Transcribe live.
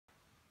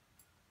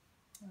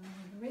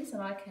The reason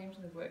I came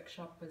to the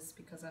workshop was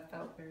because I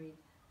felt very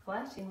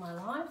flat in my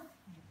life.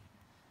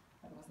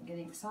 I wasn't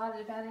getting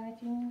excited about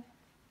anything.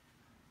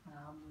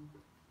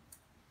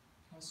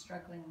 I was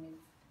struggling with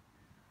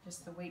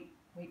just the week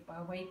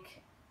by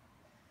week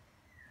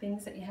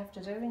things that you have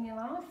to do in your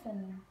life,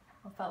 and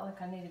I felt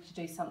like I needed to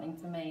do something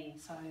for me.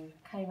 So I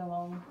came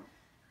along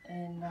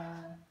and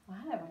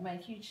I've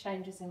made huge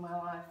changes in my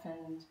life,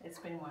 and it's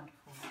been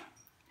wonderful.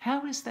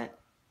 How is that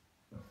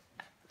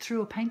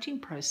through a painting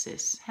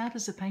process? How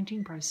does a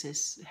painting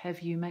process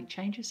have you make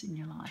changes in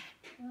your life?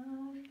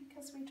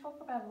 Because we talk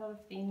about a lot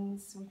of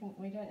things.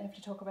 We don't have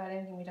to talk about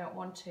anything we don't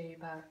want to,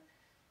 but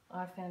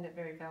I found it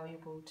very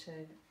valuable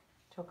to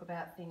talk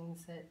about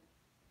things that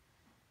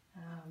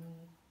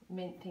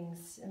meant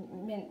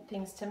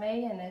things to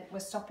me, and it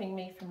was stopping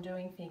me from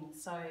doing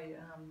things. So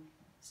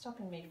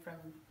stopping me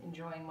from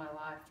enjoying my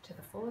life to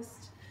the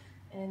fullest,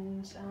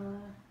 and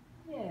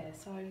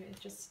so it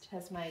just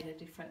has made a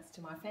difference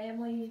to my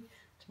family,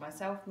 to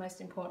myself most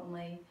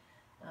importantly,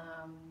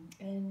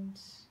 and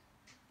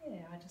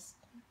I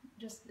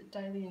just the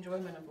daily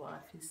enjoyment of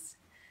life has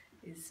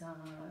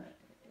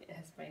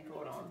been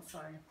brought on. So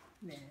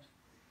yeah.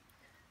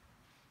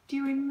 Do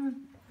you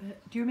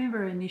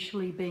remember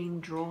initially being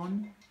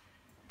drawn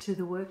to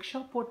the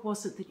workshop? What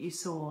was it that you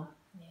saw?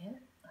 Yeah,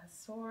 I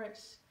saw it.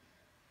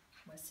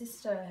 My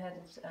sister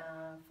had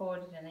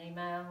forwarded an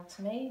email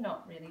to me,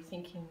 not really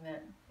thinking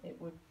that it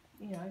would,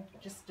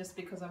 just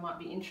because I might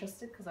be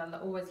interested, because I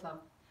always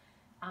love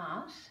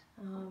art.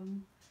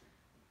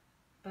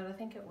 But I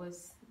think it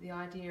was the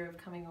idea of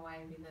coming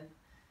away with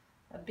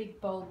a big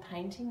bold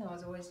painting. I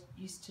was always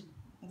used to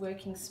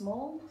working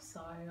small, so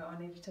I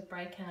needed to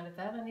break out of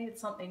that. I needed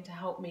something to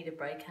help me to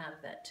break out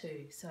of that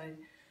too. So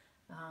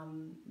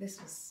this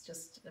was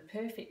just a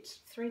perfect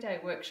 3-day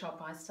workshop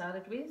I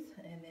started with,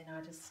 and then I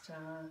just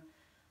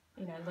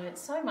learnt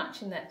so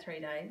much in that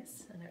 3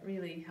 days, and it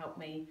really helped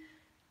me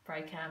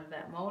break out of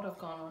that mould. I've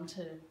gone on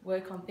to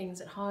work on things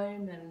at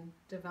home and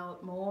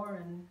develop more,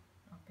 and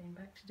I've been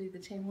back to do the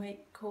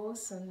 10-week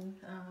course, and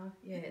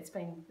it's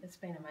been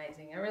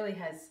amazing. It really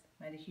has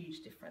made a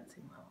huge difference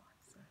in my life.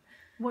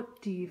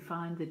 What do you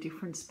find the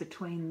difference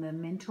between the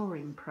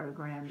mentoring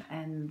program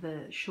and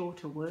the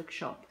shorter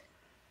workshop?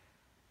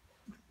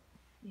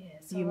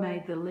 Yeah, so you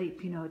made the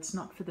leap, it's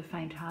not for the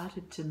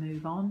faint-hearted to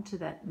move on to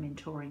that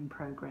mentoring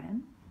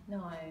program.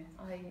 No, I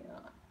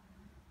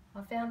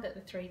found that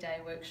the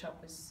 3-day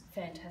workshop was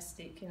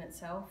fantastic in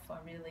itself. I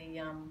really,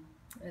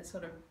 it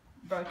sort of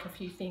broke a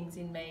few things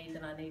in me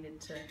that I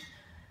needed to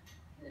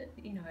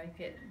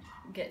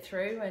get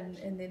through,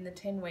 and then the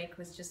 10-week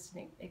was just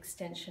an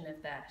extension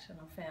of that, and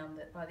I found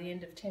that by the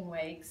end of 10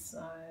 weeks,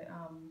 I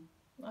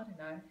don't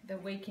know, the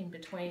week in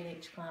between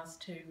each class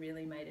too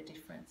really made a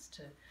difference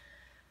to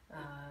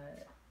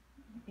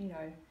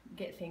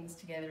get things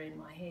together in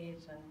my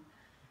head, and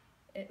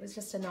it was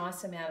just a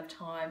nice amount of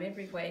time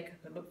every week. I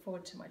could look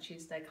forward to my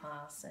Tuesday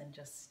class, and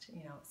just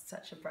it's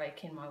such a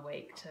break in my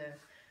week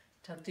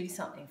to do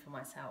something for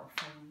myself.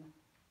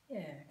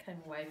 And I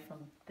came away from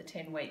the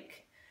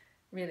 10-week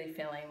really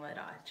feeling that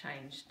I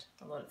changed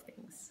a lot of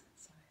things.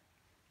 So